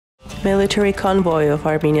Military convoy of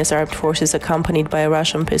Armenia's armed forces accompanied by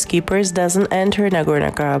Russian peacekeepers doesn't enter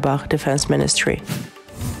Nagorno-Karabakh Defense Ministry.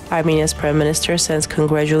 Armenia's Prime Minister sends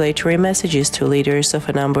congratulatory messages to leaders of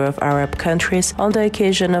a number of Arab countries on the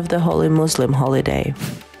occasion of the Holy Muslim holiday.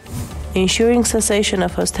 Ensuring cessation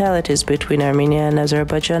of hostilities between Armenia and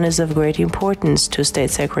Azerbaijan is of great importance to State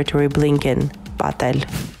Secretary Blinken, Patel.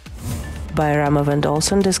 Bayramov and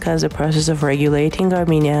Olson discussed the process of regulating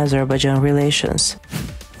Armenia-Azerbaijan relations.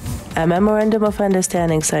 A memorandum of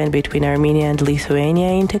understanding signed between Armenia and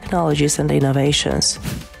Lithuania in technologies and innovations.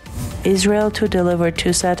 Israel to deliver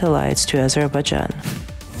 2 satellites to Azerbaijan.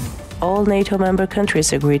 All NATO member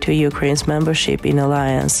countries agree to Ukraine's membership in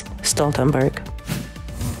alliance, Stoltenberg.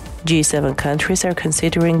 G7 countries are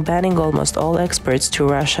considering banning almost all exports to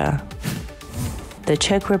Russia. The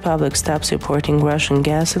Czech Republic stops importing Russian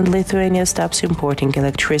gas and Lithuania stops importing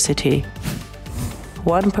electricity.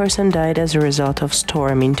 1 person died as a result of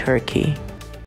storm in Turkey.